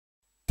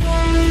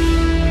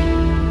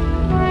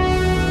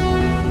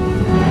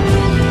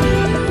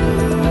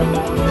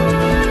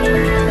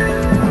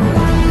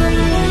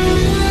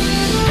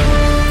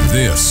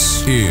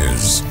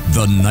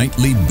The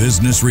Nightly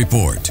Business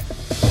Report.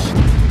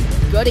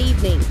 Good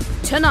evening.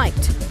 Tonight,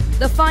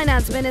 the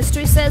Finance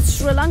Ministry says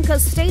Sri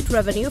Lanka's state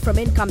revenue from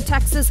income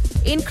taxes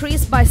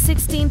increased by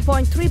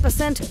 16.3%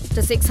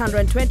 to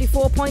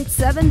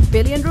 624.7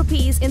 billion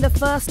rupees in the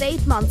first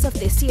 8 months of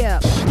this year.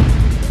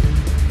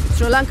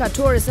 Sri Lanka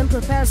tourism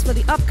prepares for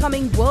the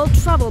upcoming World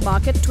Travel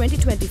Market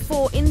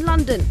 2024 in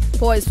London,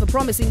 poised for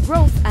promising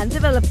growth and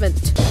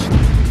development.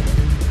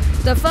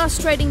 The first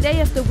trading day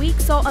of the week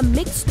saw a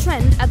mixed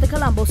trend at the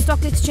Colombo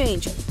Stock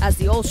Exchange as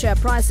the all-share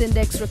price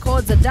index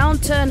records a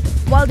downturn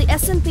while the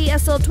S&P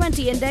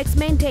SL20 index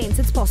maintains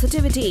its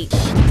positivity.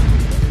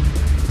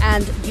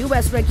 And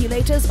US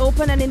regulators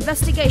open an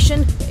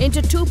investigation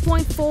into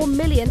 2.4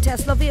 million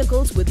Tesla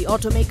vehicles with the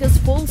automaker's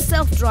full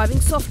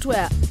self-driving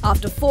software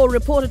after 4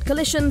 reported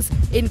collisions,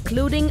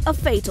 including a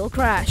fatal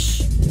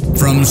crash.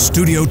 From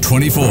Studio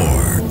 24,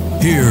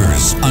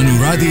 here's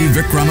Anuradhi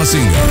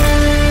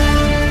Vikramasinghe.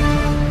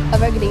 A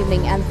very good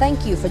evening and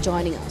thank you for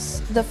joining us.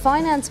 The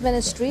Finance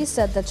Ministry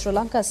said that Sri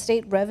Lanka's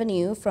state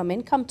revenue from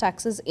income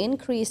taxes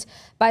increased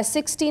by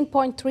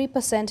 16.3%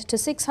 to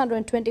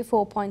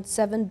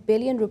 624.7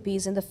 billion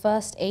rupees in the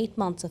first 8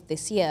 months of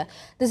this year.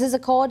 This is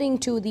according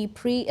to the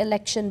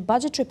pre-election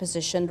budgetary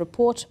position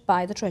report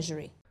by the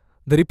Treasury.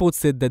 The report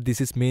said that this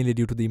is mainly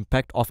due to the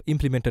impact of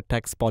implemented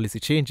tax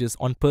policy changes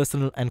on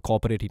personal and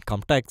corporate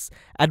income tax,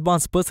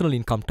 advanced personal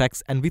income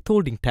tax and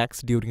withholding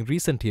tax during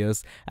recent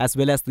years, as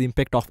well as the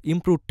impact of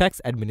improved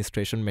tax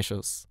administration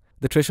measures.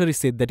 The Treasury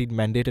said that it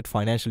mandated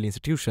financial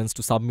institutions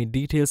to submit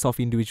details of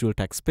individual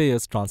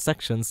taxpayers'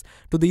 transactions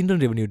to the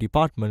Indian Revenue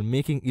Department,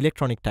 making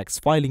electronic tax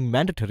filing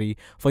mandatory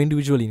for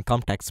individual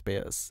income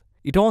taxpayers.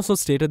 It also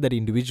stated that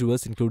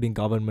individuals, including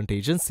government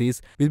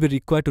agencies, will be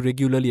required to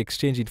regularly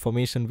exchange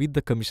information with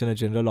the Commissioner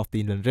General of the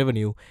Inland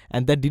Revenue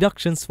and that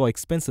deductions for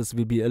expenses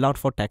will be allowed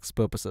for tax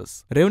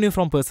purposes. Revenue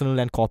from personal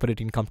and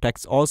corporate income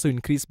tax also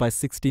increased by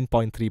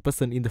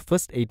 16.3% in the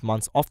first 8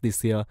 months of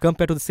this year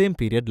compared to the same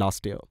period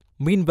last year.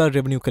 Meanwhile,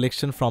 revenue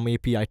collection from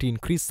APIT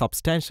increased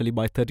substantially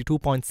by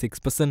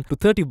 32.6% to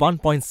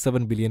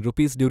 31.7 billion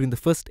rupees during the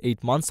first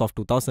 8 months of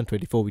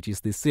 2024, which is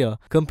this year,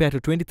 compared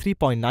to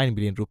 23.9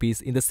 billion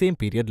rupees in the same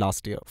period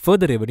last year.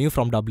 Further, revenue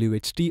from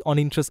WHT on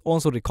interest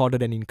also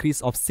recorded an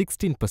increase of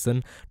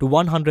 16% to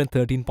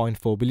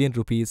 113.4 billion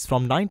rupees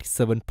from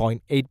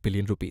 97.8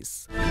 billion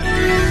rupees.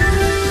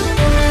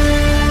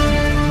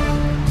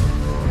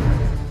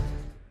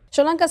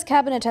 Sri Lanka's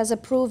cabinet has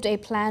approved a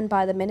plan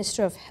by the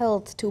Minister of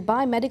Health to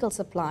buy medical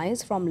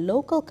supplies from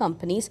local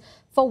companies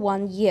for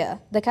 1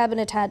 year. The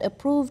cabinet had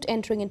approved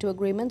entering into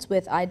agreements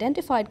with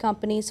identified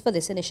companies for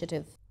this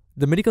initiative.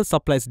 The Medical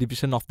Supplies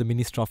Division of the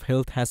Ministry of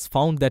Health has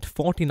found that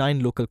 49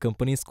 local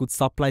companies could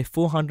supply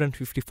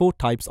 454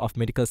 types of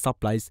medical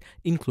supplies,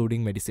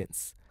 including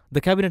medicines.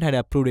 The cabinet had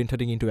approved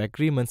entering into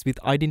agreements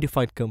with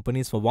identified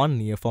companies for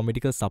 1 year for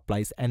medical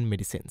supplies and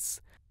medicines.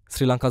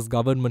 Sri Lanka's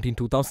government in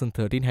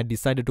 2013 had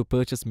decided to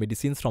purchase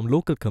medicines from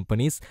local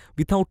companies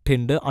without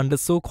tender under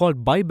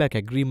so-called buyback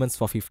agreements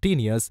for 15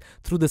 years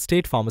through the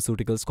State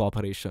Pharmaceuticals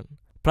Corporation.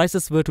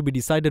 Prices were to be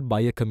decided by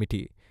a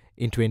committee.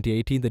 In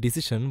 2018, the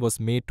decision was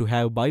made to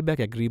have buyback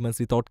agreements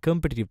without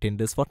competitive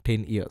tenders for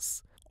 10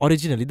 years.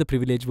 Originally, the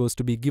privilege was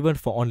to be given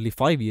for only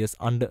 5 years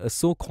under a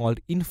so-called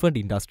infant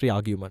industry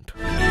argument.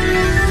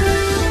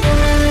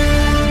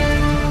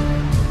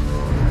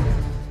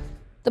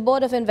 The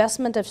Board of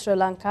Investment of Sri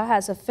Lanka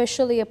has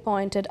officially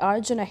appointed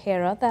Arjuna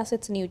Herath as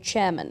its new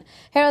chairman.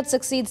 Herath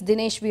succeeds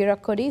Dinesh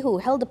Veerakodi, who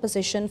held the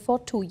position for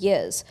 2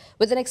 years.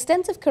 With an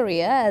extensive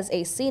career as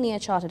a senior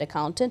chartered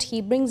accountant,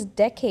 he brings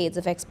decades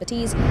of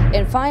expertise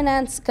in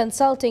finance,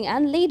 consulting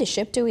and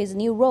leadership to his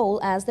new role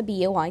as the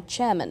BOI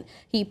chairman.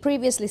 He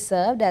previously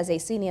served as a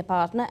senior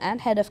partner and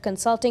head of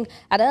consulting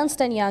at Ernst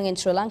 & Young in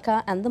Sri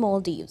Lanka and the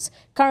Maldives.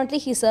 Currently,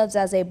 he serves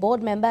as a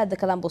board member at the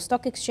Colombo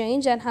Stock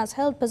Exchange and has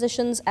held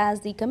positions as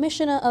the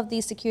Commissioner of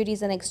the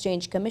Securities and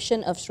Exchange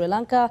Commission of Sri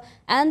Lanka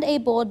and a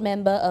board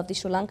member of the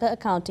Sri Lanka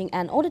Accounting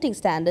and Auditing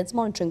Standards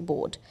Monitoring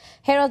Board.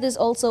 Herath is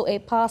also a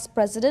past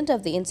president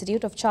of the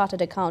Institute of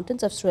Chartered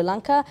Accountants of Sri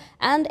Lanka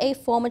and a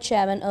former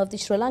chairman of the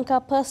Sri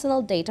Lanka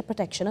Personal Data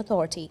Protection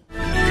Authority.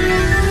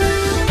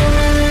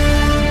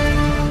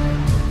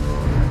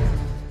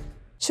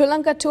 Sri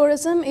Lanka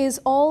tourism is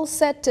all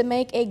set to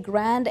make a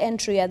grand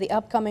entry at the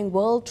upcoming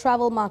World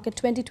Travel Market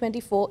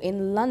 2024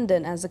 in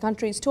London as the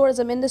country's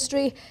tourism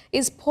industry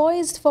is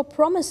poised for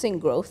promising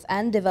growth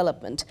and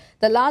development.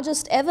 The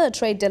largest ever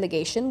trade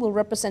delegation will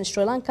represent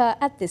Sri Lanka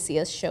at this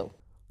year's show.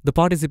 The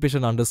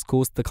participation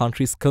underscores the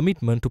country's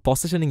commitment to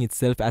positioning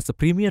itself as a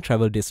premier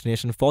travel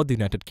destination for the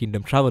United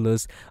Kingdom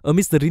travellers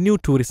amidst the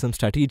renewed tourism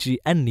strategy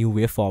and new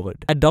way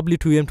forward. At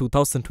W2M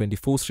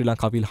 2024, Sri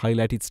Lanka will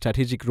highlight its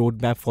strategic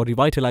roadmap for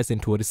revitalizing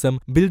tourism,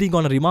 building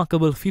on a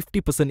remarkable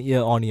 50%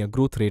 year-on-year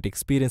growth rate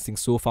experiencing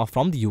so far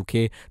from the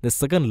UK, the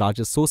second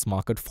largest source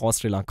market for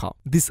Sri Lanka.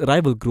 This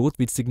arrival growth,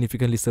 which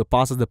significantly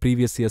surpasses the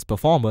previous year's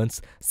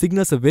performance,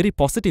 signals a very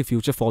positive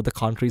future for the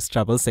country's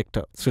travel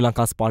sector. Sri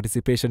Lanka's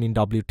participation in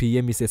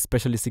WTM is is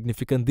especially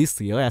significant this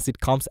year as it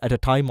comes at a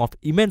time of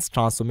immense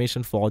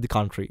transformation for the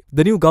country.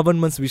 The new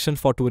government's vision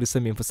for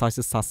tourism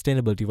emphasizes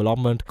sustainable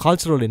development,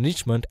 cultural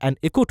enrichment and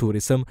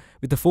ecotourism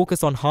with a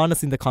focus on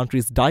harnessing the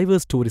country's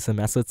diverse tourism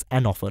assets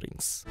and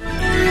offerings.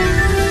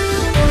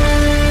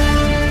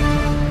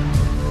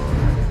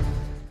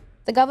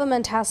 The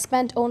government has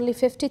spent only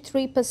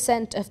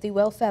 53% of the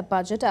welfare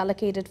budget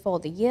allocated for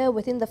the year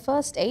within the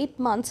first 8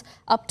 months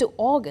up to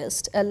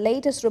August. A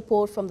latest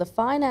report from the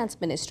Finance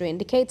Ministry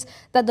indicates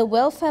that the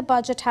welfare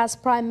budget has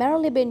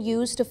primarily been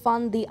used to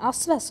fund the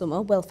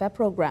Aswasuma welfare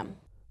program.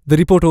 The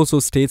report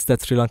also states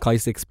that Sri Lanka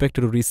is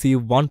expected to receive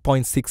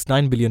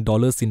 $1.69 billion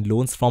in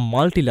loans from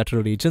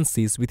multilateral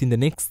agencies within the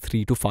next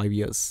 3 to 5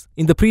 years.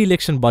 In the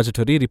pre-election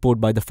budgetary report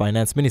by the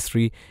Finance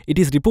Ministry, it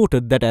is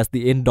reported that at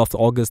the end of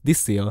August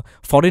this year,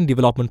 foreign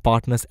development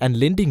partners and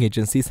lending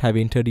agencies have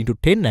entered into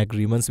 10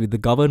 agreements with the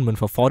government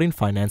for foreign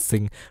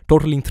financing,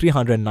 totaling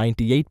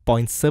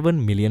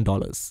 $398.7 million.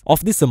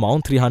 Of this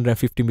amount,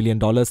 $350 million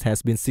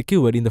has been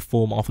secured in the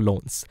form of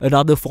loans.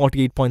 Another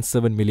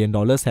 $48.7 million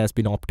has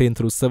been obtained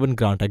through 7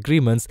 grant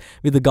agreements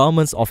with the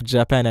governments of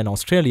Japan and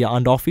Australia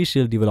under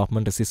official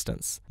development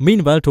assistance.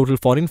 Meanwhile, total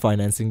foreign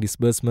financing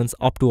disbursements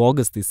up to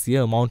August this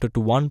year amounted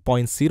to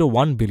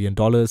 $1.01 billion,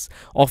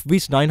 of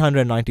which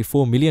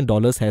 $994 million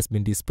has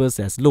been disbursed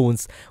as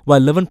loans,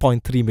 while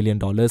 $11.3 million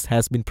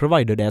has been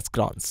provided as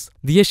grants.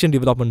 The Asian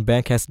Development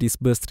Bank has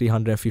disbursed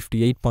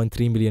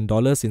 $358.3 million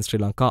in Sri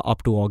Lanka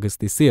up to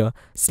August this year,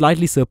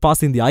 slightly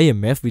surpassing the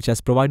IMF, which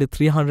has provided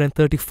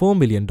 $334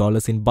 million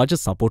in budget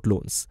support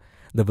loans.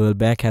 The World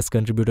Bank has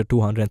contributed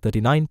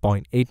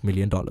 $239.8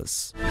 million.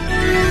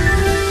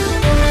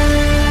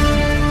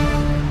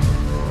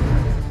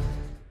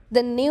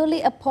 The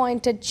newly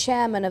appointed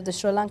chairman of the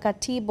Sri Lanka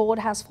Tea Board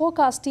has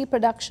forecast tea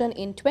production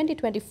in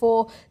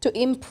 2024 to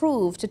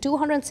improve to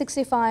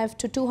 265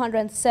 to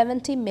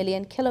 270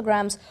 million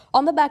kilograms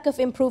on the back of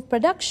improved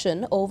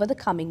production over the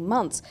coming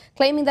months,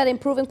 claiming that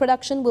improving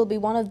production will be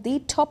one of the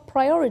top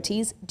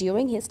priorities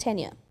during his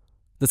tenure.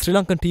 The Sri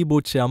Lankan Tea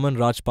Board Chairman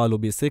Rajpal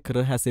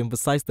Obesekara has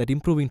emphasized that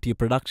improving tea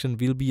production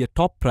will be a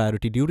top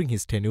priority during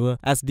his tenure,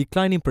 as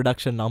declining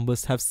production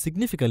numbers have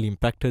significantly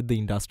impacted the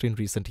industry in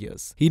recent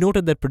years. He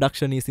noted that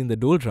production is in the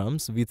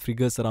doldrums, with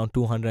figures around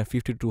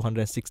 250 to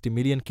 260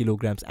 million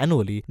kilograms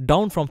annually,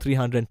 down from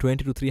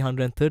 320 to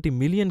 330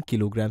 million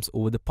kilograms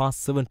over the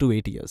past 7 to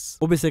 8 years.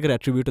 Obesekara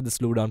attributed the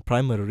slowdown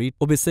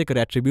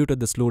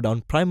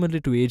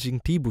primarily to aging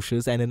tea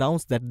bushes and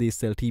announced that the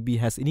SLTB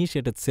has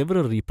initiated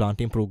several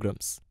replanting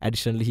programs.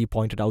 Additionally, he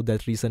pointed out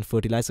that recent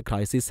fertilizer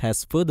crisis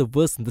has further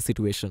worsened the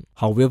situation.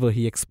 However,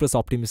 he expressed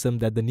optimism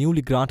that the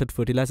newly granted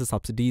fertilizer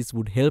subsidies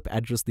would help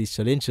address these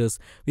challenges,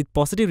 with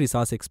positive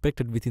results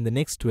expected within the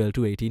next 12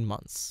 to 18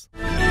 months.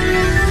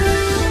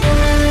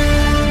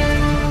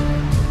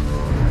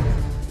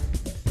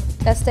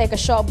 Let's take a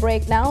short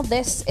break now.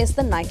 This is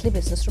the Nightly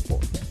Business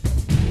Report.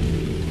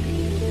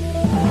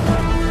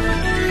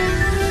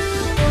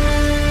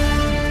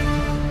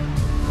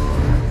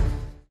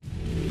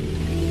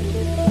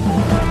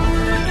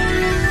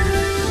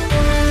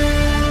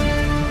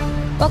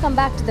 Welcome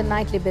back to the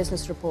Nightly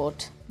Business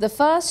Report. The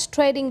first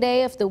trading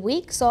day of the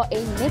week saw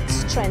a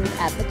mixed trend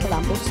at the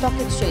Colombo Stock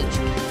Exchange.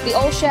 The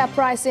all-share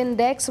price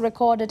index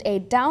recorded a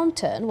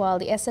downturn, while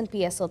the S&P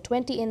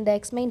SL20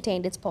 index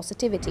maintained its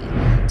positivity.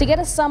 To get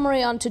a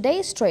summary on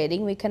today's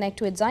trading, we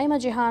connect with Zaima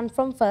Jihan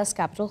from First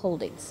Capital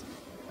Holdings.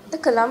 The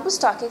Colombo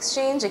Stock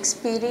Exchange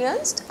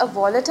experienced a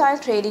volatile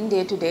trading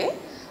day today,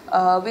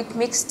 with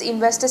mixed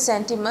investor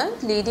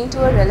sentiment leading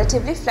to a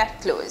relatively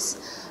flat close.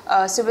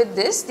 So with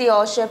this, the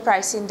all-share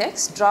price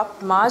index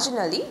dropped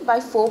marginally by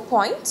 4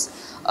 points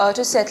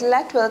to settle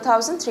at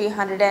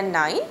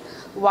 12,309,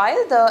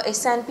 while the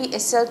S&P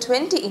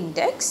SL20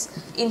 index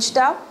inched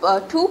up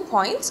 2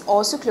 points,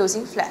 also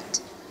closing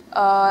flat.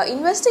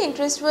 Investor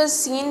interest was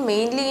seen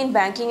mainly in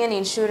banking and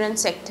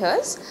insurance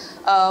sectors,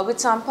 with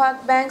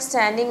Sampath Bank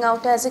standing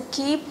out as a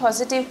key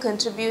positive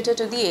contributor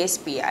to the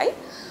ASPI.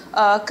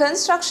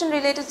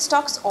 Construction-related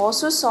stocks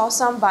also saw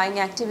some buying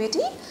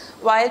activity,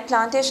 while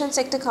plantation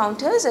sector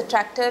counters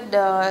attracted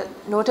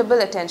notable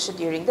attention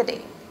during the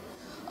day.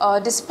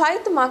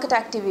 Despite the market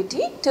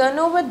activity,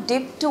 turnover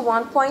dipped to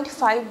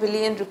 1.5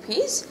 billion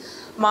rupees,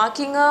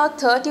 marking a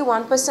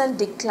 31%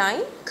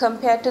 decline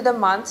compared to the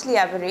monthly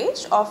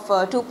average of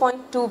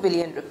 2.2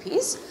 billion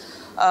rupees.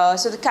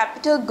 So the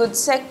capital goods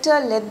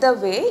sector led the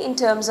way in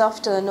terms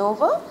of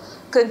turnover,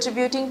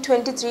 contributing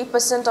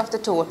 23% of the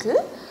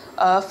total,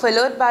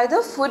 followed by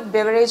the food,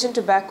 beverage and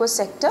tobacco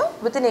sector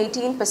with an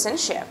 18%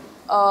 share.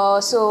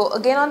 So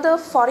again, on the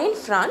foreign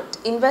front,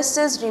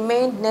 investors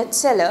remained net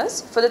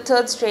sellers for the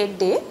third straight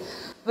day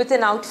with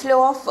an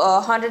outflow of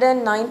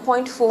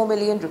 109.4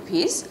 million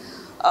rupees.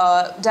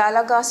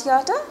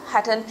 Dalagasiata,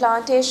 Hatton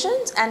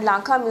Plantations and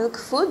Lanka Milk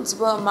Foods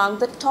were among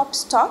the top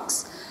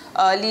stocks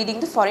leading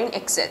the foreign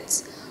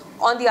exits.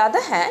 On the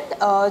other hand,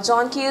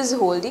 John Keel's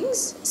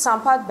Holdings,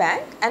 Sampath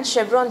Bank and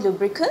Chevron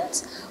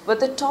Lubricants were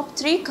the top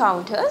 3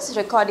 counters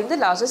recording the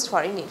largest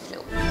foreign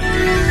inflow.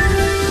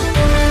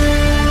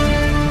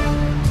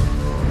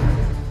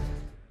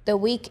 The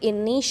week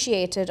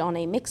initiated on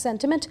a mixed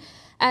sentiment.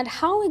 And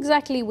how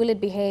exactly will it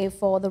behave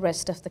for the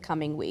rest of the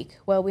coming week?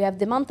 Well, we have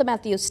Dimantha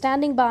Matthews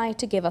standing by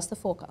to give us the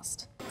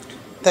forecast.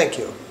 Thank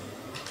you.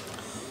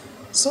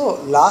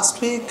 So last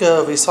week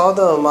we saw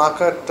the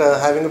market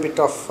having a bit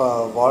of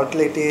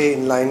volatility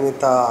in line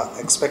with our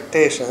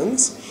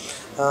expectations.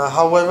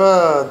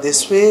 However,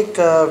 this week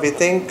we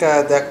think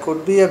there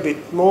could be a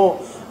bit more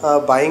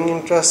buying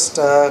interest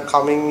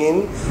coming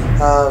in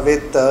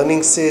with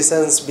earnings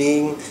seasons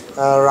being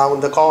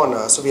around the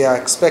corner. So we are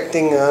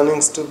expecting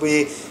earnings to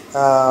be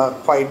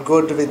quite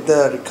good with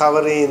the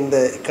recovery in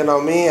the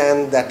economy,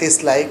 and that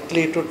is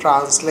likely to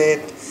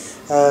translate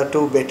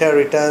to better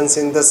returns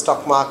in the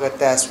stock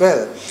market as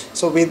well.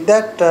 So with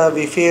that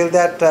we feel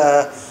that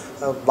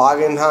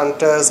bargain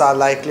hunters are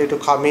likely to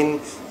come in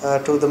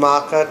to the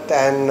market,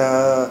 and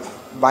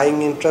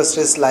buying interest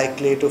is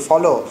likely to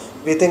follow.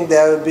 We think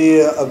there will be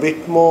a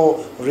bit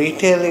more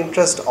retail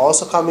interest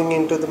also coming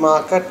into the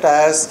market,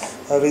 as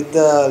with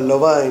the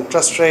lower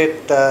interest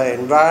rate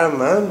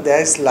environment, there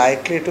is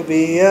likely to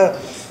be a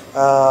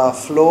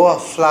flow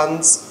of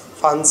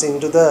funds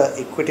into the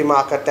equity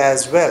market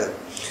as well.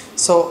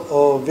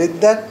 So with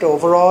that,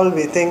 overall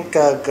we think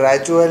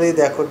gradually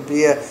there could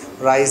be a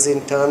rise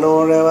in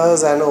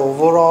turnovers and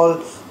overall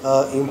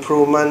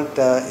improvement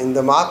in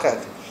the market.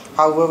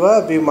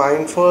 However, be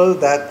mindful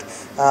that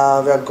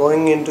we are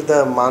going into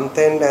the month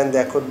end, and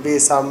there could be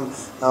some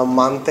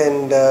month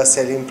end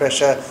selling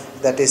pressure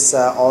that is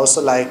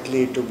also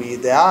likely to be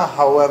there.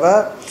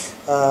 However,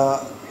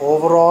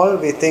 overall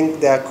we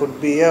think there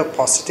could be a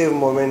positive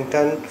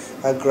momentum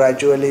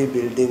gradually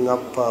building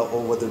up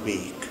over the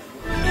week.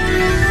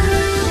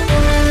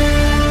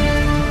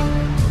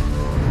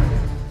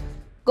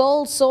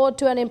 Gold soared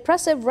to an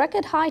impressive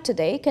record high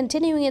today,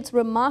 continuing its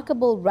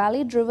remarkable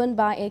rally driven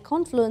by a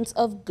confluence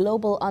of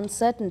global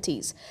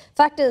uncertainties.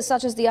 Factors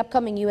such as the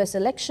upcoming US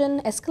election,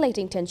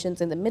 escalating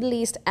tensions in the Middle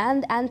East,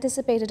 and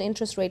anticipated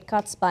interest rate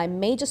cuts by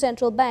major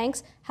central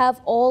banks have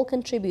all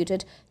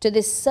contributed to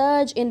this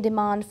surge in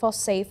demand for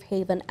safe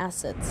haven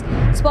assets.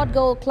 Spot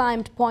gold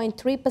climbed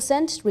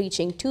 0.3%,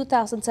 reaching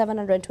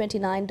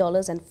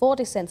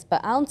 $2,729.40 per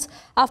ounce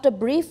after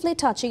briefly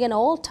touching an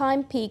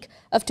all-time peak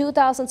of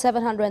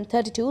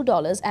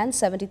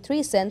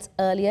 $2,732.73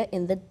 earlier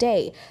in the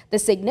day. The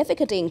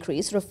significant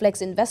increase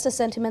reflects investor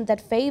sentiment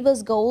that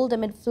favors gold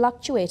amid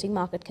fluctuating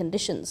market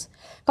conditions.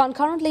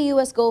 Concurrently,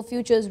 U.S. gold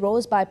futures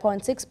rose by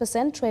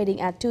 0.6%,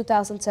 trading at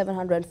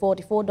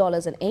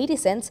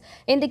 $2,744.80,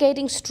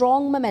 indicating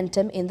strong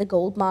momentum in the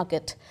gold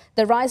market.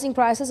 The rising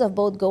prices of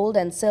both gold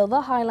and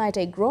silver highlight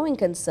a growing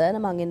concern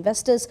among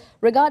investors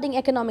regarding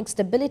economic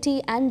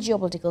stability and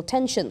geopolitical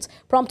tensions,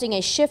 prompting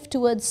a shift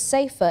towards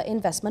safer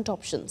investment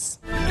options.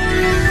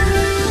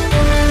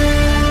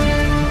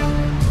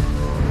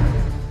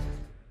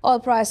 Oil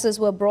prices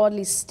were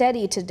broadly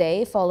steady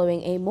today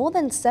following a more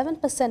than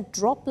 7%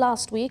 drop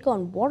last week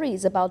on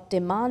worries about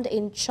demand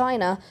in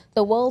China,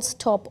 the world's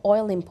top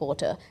oil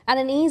importer, and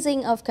an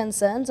easing of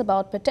concerns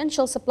about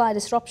potential supply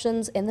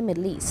disruptions in the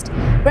Middle East.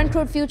 Brent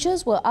crude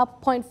futures were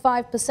up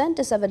 0.5%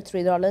 to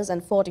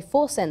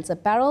 $73.44 a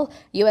barrel.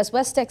 U.S.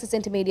 West Texas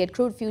Intermediate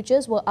crude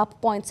futures were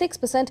up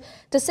 0.6%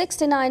 to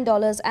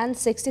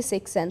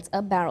 $69.66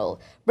 a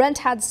barrel. Brent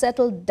had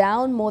settled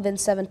down more than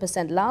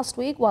 7% last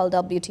week, while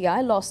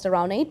WTI lost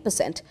around 8%.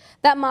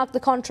 That marked the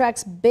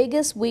contract's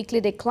biggest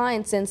weekly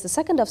decline since the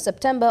 2nd of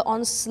September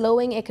on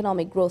slowing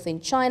economic growth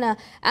in China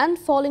and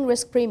falling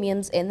risk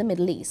premiums in the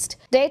Middle East.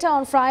 Data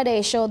on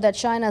Friday showed that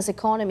China's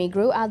economy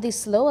grew at the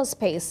slowest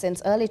pace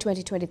since early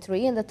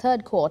 2023 in the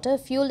third quarter,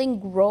 fueling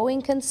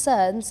growing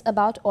concerns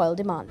about oil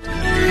demand.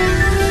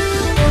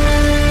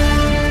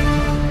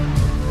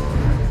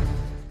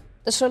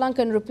 The Sri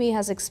Lankan rupee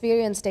has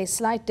experienced a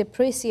slight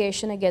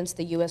depreciation against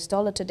the US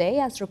dollar today,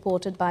 as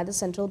reported by the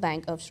Central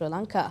Bank of Sri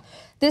Lanka.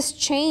 This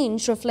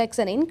change reflects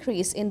an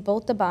increase in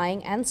both the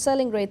buying and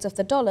selling rates of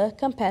the dollar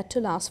compared to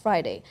last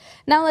Friday.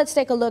 Now let's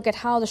take a look at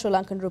how the Sri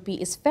Lankan rupee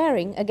is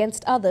faring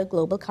against other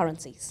global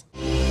currencies.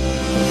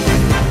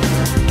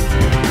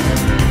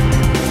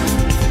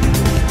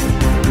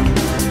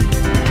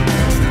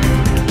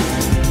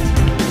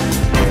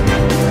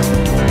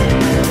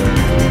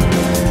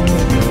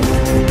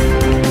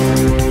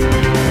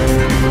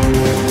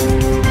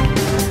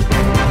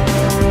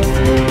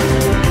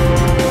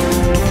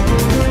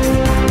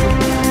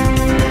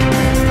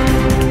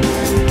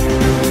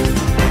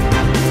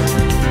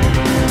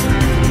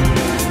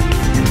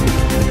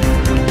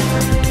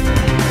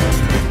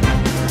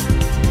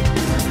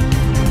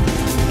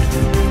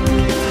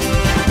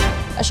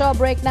 A short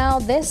break now.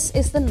 This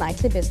is the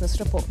Nightly Business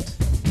Report.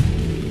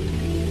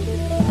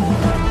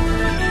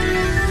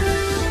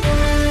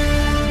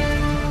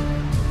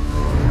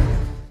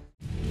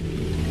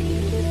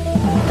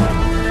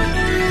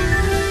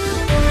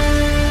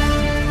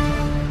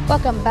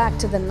 Welcome back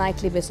to the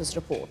Nightly Business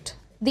Report.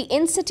 The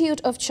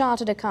Institute of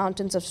Chartered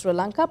Accountants of Sri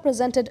Lanka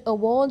presented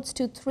awards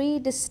to 3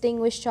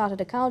 distinguished chartered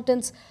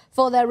accountants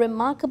for their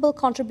remarkable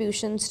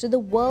contributions to the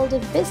world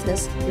of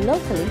business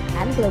locally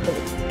and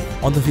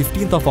globally. On the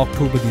 15th of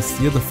October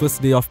this year, the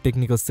first day of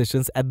technical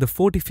sessions at the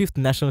 45th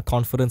National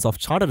Conference of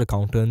Chartered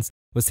Accountants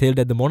was held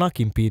at the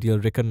Monarch Imperial,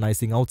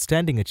 recognizing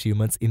outstanding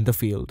achievements in the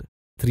field.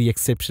 3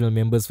 exceptional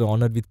members were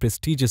honored with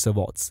prestigious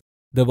awards.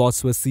 The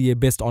awards were CA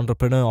Best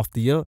Entrepreneur of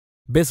the Year,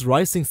 Best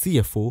Rising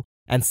CFO,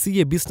 and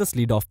CA Business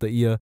Leader of the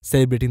Year,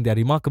 celebrating their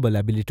remarkable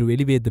ability to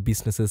elevate the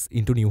businesses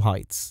into new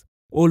heights.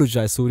 Olu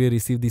Jayasuriya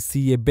received the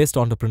CA Best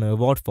Entrepreneur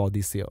Award for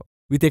this year.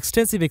 With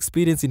extensive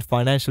experience in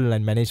financial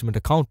and management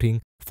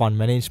accounting, fund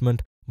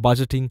management,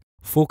 budgeting,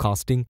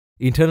 forecasting,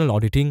 internal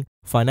auditing,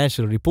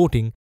 financial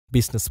reporting,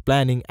 business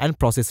planning, and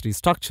process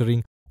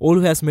restructuring,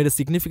 Olu has made a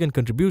significant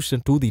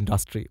contribution to the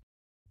industry.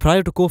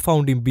 Prior to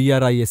co-founding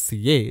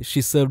BRISCA,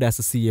 she served as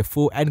a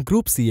CFO and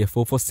Group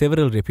CFO for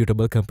several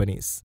reputable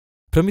companies.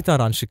 Pramita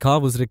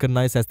Ranshika was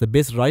recognized as the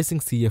Best Rising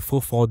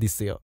CFO for this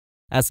year.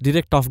 As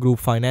Director of Group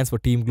Finance for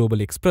Team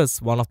Global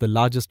Express, one of the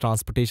largest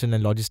transportation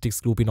and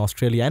logistics group in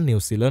Australia and New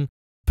Zealand,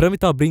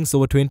 Pramita brings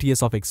over 20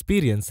 years of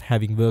experience,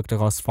 having worked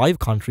across 5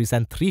 countries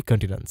and 3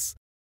 continents.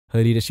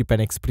 Her leadership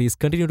and expertise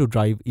continue to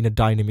drive in a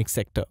dynamic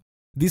sector.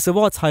 These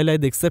awards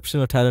highlight the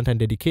exceptional talent and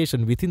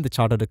dedication within the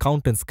chartered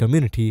accountants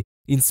community,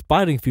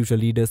 inspiring future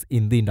leaders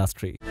in the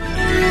industry.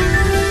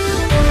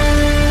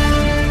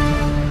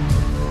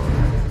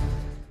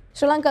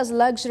 Sri Lanka's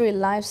luxury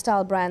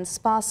lifestyle brand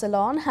Spa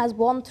Salon has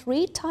won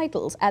 3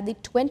 titles at the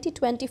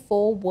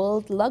 2024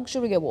 World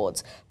Luxury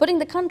Awards, putting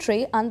the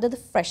country under the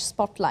fresh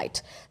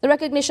spotlight. The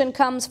recognition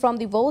comes from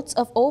the votes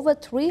of over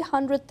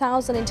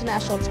 300,000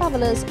 international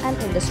travelers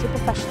and industry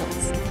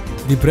professionals.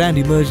 The brand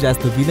emerged as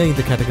the winner in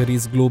the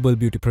categories Global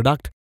Beauty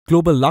Product,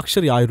 Global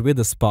Luxury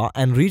Ayurveda Spa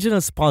and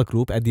Regional Spa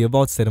Group at the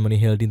awards ceremony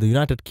held in the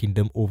United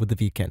Kingdom over the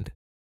weekend.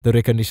 The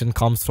recognition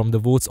comes from the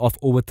votes of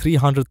over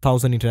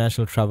 300,000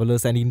 international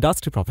travelers and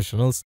industry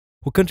professionals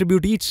who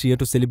contribute each year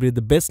to celebrate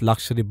the best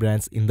luxury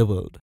brands in the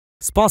world.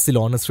 Spa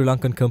Salon, a Sri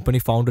Lankan company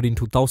founded in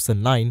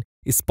 2009,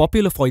 is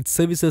popular for its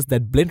services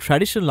that blend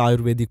traditional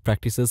Ayurvedic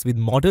practices with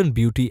modern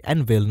beauty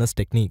and wellness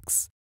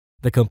techniques.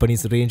 The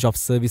company's range of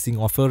servicing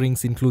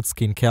offerings includes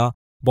skincare,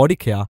 body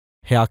care,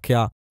 hair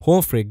care,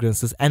 home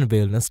fragrances and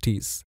wellness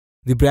teas.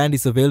 The brand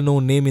is a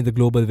well-known name in the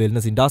global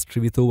wellness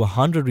industry with over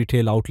 100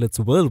 retail outlets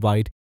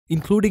worldwide,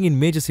 including in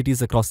major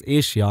cities across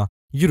Asia,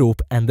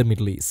 Europe and the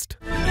Middle East.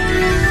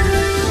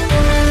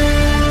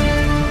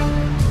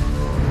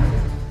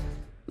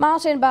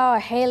 Martin Bauer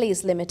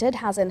Haley's Limited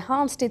has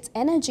enhanced its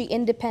energy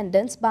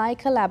independence by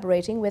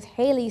collaborating with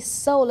Haley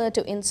Solar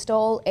to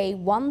install a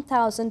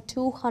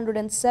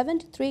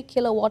 1,273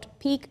 kilowatt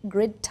peak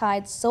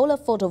grid-tied solar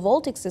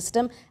photovoltaic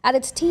system at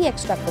its tea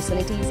extract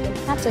facilities in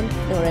Hatton,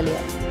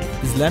 Norelia.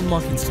 This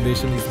landmark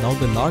installation is now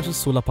the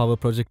largest solar power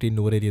project in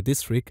Norelia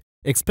district,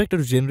 expected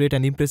to generate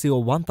an impressive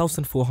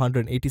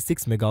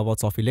 1,486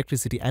 megawatts of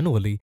electricity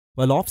annually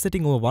while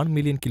offsetting over 1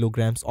 million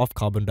kilograms of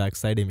carbon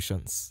dioxide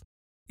emissions.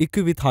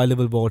 Equipped with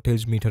high-level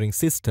voltage metering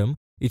system,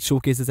 it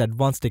showcases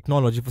advanced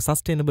technology for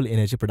sustainable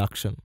energy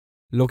production.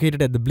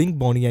 Located at the blink,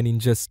 Bonnie and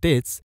Inge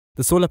states,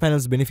 the solar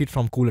panels benefit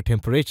from cooler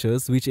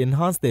temperatures which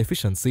enhance their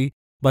efficiency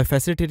by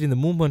facilitating the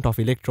movement of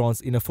electrons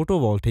in a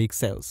photovoltaic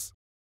cells.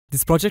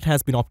 This project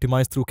has been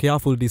optimized through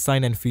careful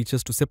design and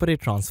features to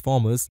separate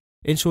transformers,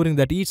 ensuring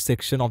that each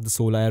section of the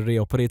solar array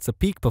operates at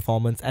peak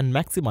performance and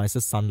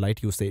maximizes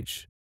sunlight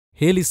usage.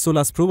 Haley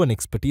Solar's proven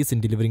expertise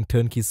in delivering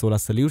turnkey solar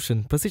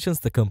solution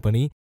positions the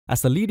company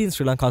as a lead in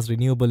Sri Lanka's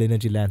renewable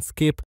energy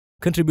landscape,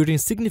 contributing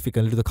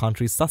significantly to the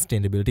country's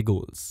sustainability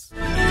goals.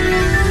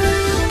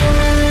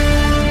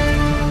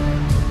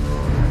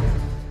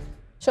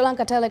 Sri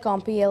Lanka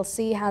Telecom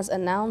plc has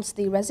announced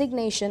the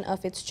resignation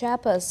of its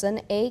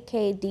chairperson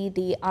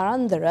AKDD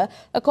Arandara.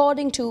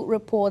 According to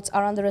reports,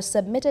 Arandara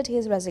submitted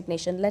his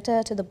resignation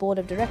letter to the board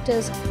of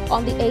directors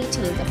on the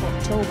 18th of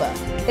October.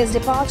 His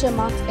departure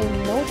marks a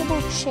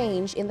notable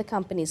change in the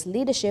company's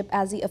leadership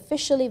as he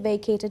officially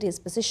vacated his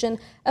position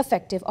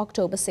effective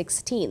October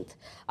 16th.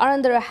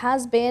 Arandara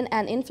has been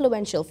an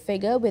influential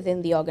figure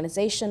within the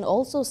organization,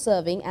 also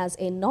serving as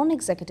a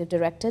non-executive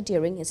director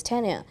during his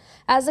tenure.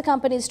 As the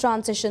company's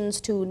transitions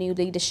to new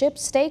leadership,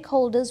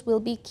 stakeholders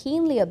will be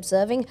keenly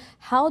observing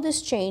how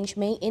this change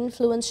may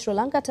influence Sri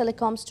Lanka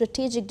Telecom's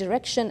strategic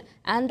direction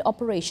and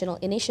operational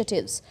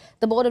initiatives.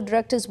 The board of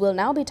directors will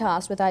now be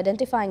tasked with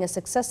identifying a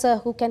successor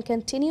who can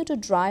continue to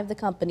drive the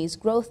company's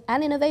growth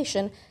and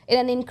innovation in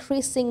an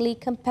increasingly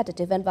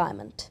competitive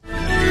environment.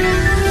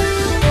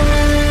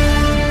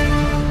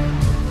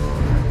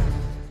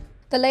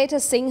 The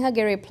latest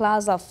Singhagiri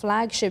Plaza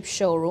flagship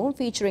showroom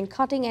featuring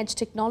cutting-edge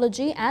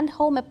technology and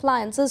home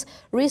appliances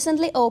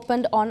recently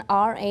opened on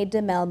R.A.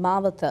 Demel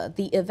Mawatha.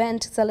 The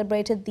event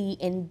celebrated the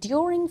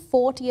enduring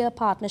 40-year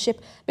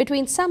partnership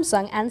between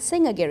Samsung and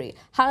Singhagiri,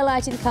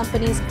 highlighting the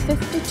company's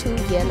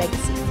 52-year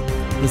legacy.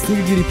 The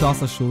Singhagiri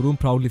Plaza showroom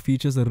proudly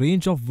features a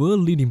range of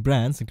world-leading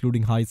brands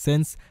including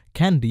Hisense,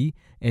 Candy,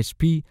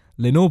 HP,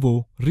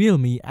 Lenovo,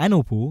 Realme and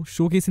Oppo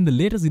showcasing the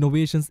latest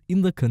innovations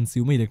in the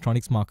consumer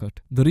electronics market.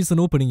 The recent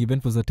opening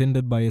event was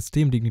attended by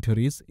esteemed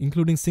dignitaries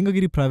including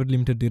Singagiri Private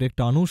Limited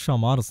Director Anusha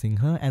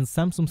Marasinghe and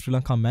Samsung Sri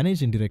Lanka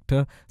Managing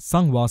Director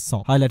Sangwa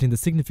Song, highlighting the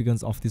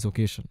significance of this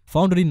occasion.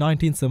 Founded in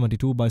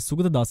 1972 by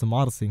Sugatadasa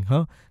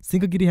Marasinghe,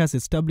 Singagiri has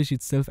established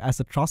itself as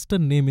a trusted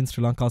name in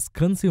Sri Lanka's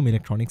consumer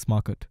electronics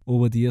market.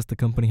 Over the years, the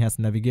company has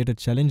navigated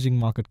challenging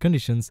market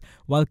conditions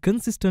while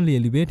consistently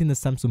elevating the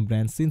Samsung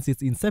brand since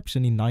its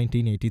inception in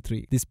 1983.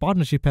 This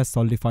partnership has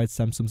solidified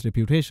Samsung's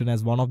reputation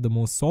as one of the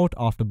most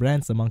sought-after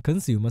brands among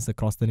consumers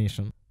across the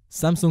nation.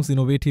 Samsung's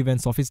innovative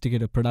and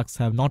sophisticated products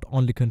have not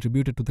only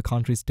contributed to the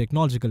country's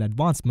technological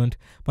advancement,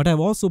 but have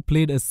also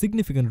played a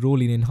significant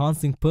role in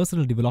enhancing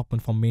personal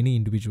development for many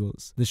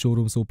individuals. The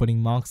showroom's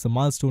opening marks a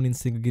milestone in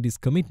Singagiri's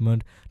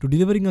commitment to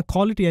delivering a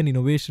quality and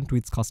innovation to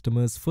its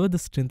customers, further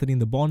strengthening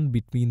the bond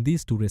between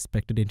these two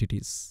respected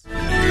entities.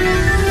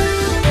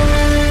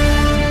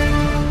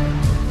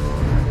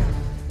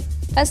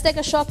 Let's take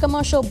a short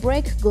commercial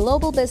break.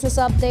 Global business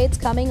updates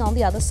coming on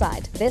the other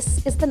side.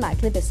 This is the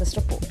Nightly Business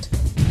Report.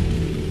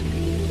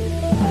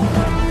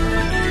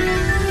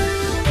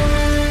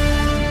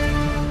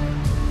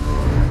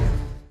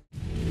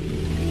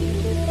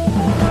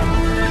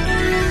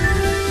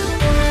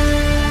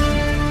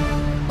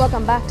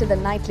 Welcome back to the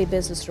Nightly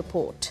Business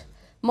Report.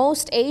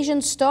 Most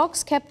Asian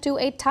stocks kept to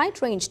a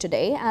tight range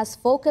today as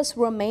focus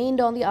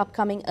remained on the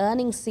upcoming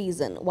earnings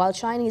season, while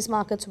Chinese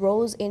markets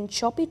rose in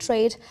choppy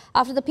trade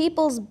after the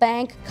People's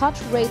Bank cut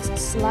rates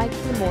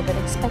slightly more than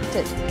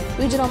expected.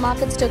 Regional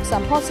markets took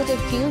some positive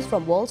cues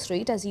from Wall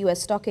Street as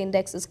US stock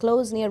indexes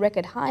closed near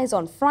record highs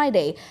on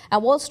Friday,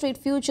 and Wall Street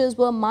futures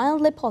were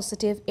mildly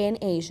positive in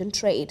Asian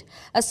trade.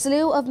 A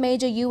slew of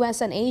major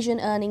US and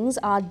Asian earnings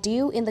are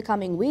due in the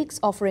coming weeks,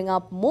 offering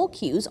up more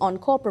cues on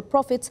corporate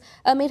profits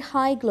amid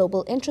high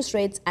global interest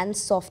rates and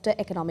softer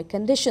economic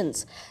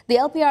conditions. The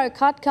LPR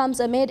cut comes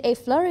amid a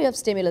flurry of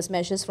stimulus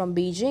measures from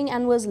Beijing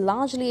and was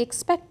largely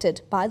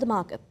expected by the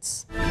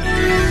markets.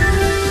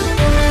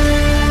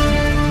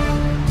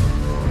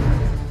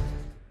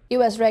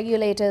 US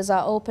regulators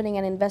are opening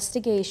an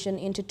investigation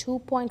into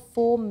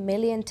 2.4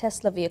 million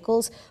Tesla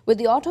vehicles with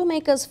the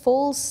automaker's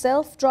full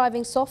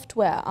self-driving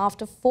software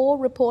after 4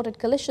 reported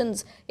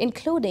collisions,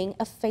 including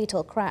a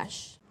fatal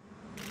crash.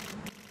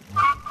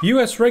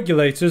 US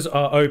regulators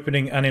are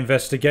opening an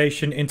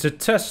investigation into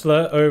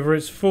Tesla over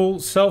its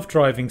full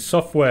self-driving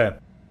software.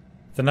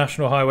 The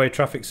National Highway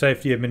Traffic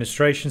Safety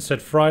Administration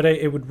said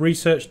Friday it would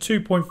research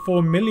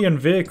 2.4 million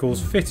vehicles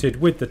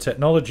fitted with the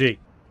technology.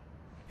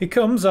 It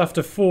comes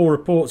after 4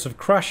 reports of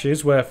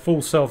crashes where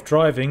full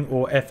self-driving,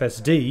 or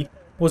FSD,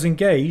 was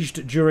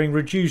engaged during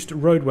reduced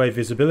roadway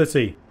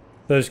visibility.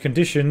 Those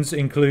conditions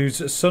include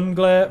sun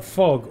glare,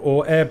 fog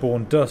or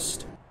airborne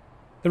dust.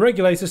 The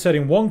regulator said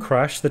in one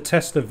crash the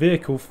Tesla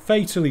vehicle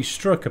fatally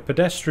struck a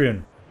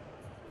pedestrian.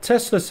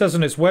 Tesla says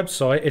on its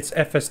website its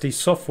FSD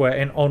software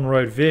in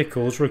on-road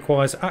vehicles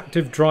requires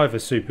active driver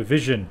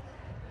supervision.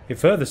 It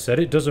further said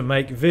it doesn't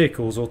make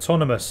vehicles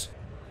autonomous.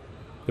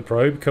 The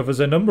probe covers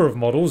a number of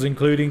models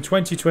including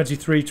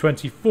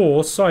 2023-24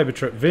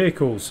 Cybertruck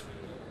vehicles.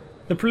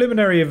 The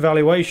preliminary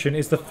evaluation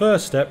is the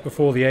first step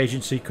before the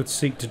agency could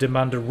seek to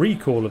demand a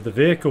recall of the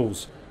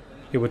vehicles.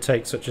 It would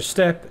take such a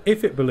step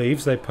if it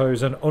believes they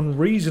pose an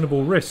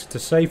unreasonable risk to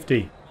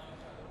safety.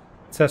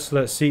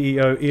 Tesla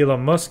CEO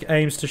Elon Musk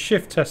aims to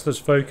shift Tesla's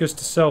focus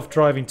to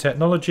self-driving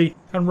technology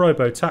and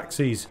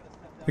robo-taxis.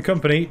 The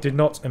company did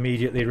not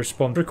immediately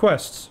respond to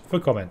requests for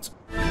comment.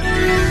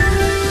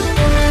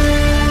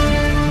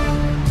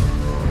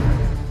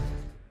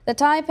 The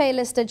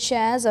Taipei-listed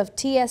shares of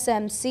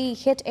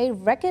TSMC hit a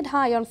record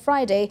high on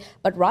Friday,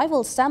 but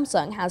rival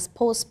Samsung has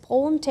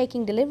postponed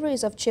taking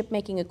deliveries of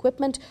chip-making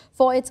equipment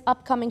for its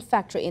upcoming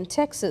factory in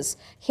Texas,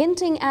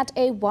 hinting at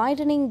a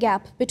widening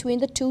gap between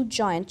the two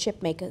giant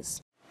chip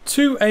makers.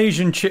 2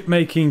 Asian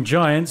chip-making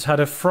giants had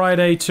a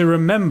Friday to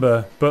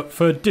remember, but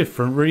for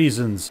different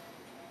reasons.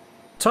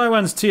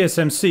 Taiwan's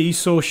TSMC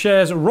saw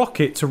shares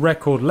rocket to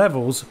record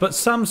levels, but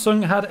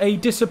Samsung had a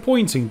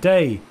disappointing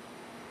day.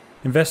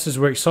 Investors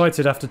were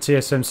excited after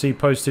TSMC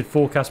posted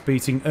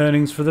forecast-beating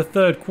earnings for the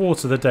third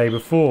quarter the day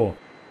before.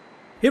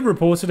 It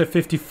reported a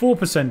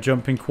 54%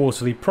 jump in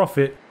quarterly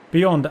profit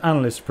beyond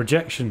analyst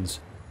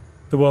projections.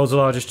 The world's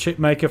largest chip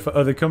maker for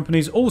other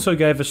companies also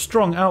gave a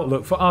strong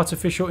outlook for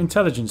artificial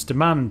intelligence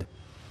demand.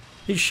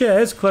 Its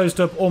shares closed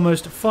up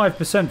almost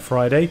 5%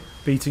 Friday,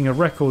 beating a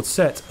record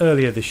set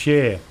earlier this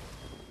year.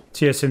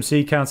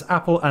 TSMC counts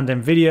Apple and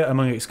Nvidia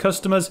among its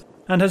customers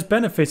and has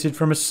benefited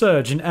from a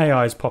surge in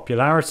AI's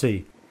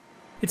popularity.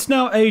 It's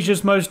now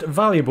Asia's most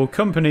valuable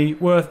company,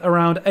 worth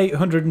around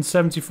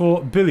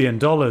 $874 billion.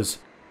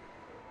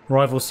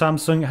 Rival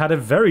Samsung had a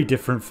very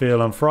different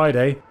feel on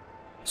Friday.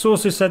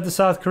 Sources said the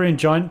South Korean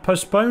giant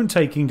postponed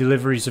taking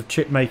deliveries of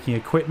chip-making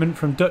equipment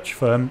from Dutch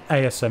firm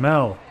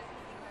ASML.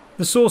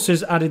 The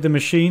sources added the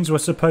machines were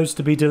supposed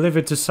to be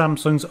delivered to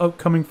Samsung's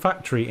upcoming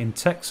factory in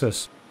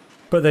Texas,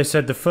 but they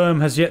said the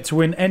firm has yet to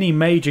win any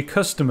major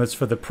customers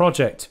for the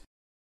project.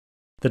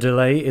 The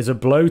delay is a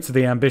blow to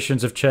the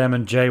ambitions of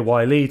Chairman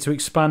J.Y. Lee to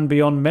expand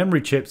beyond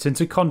memory chips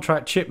into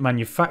contract chip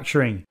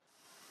manufacturing.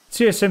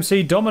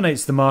 TSMC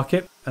dominates the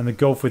market, and the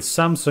gulf with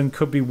Samsung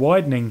could be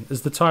widening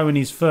as the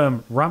Taiwanese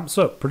firm ramps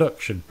up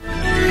production.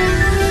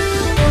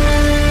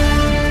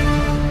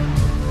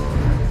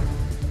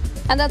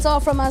 And that's all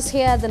from us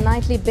here at the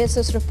Nightly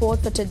Business Report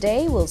for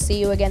today. We'll see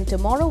you again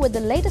tomorrow with the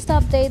latest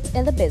updates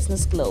in the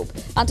business globe.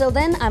 Until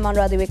then, I'm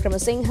Anuradhi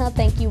Vikramasinghe.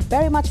 Thank you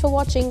very much for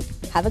watching.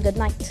 Have a good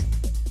night.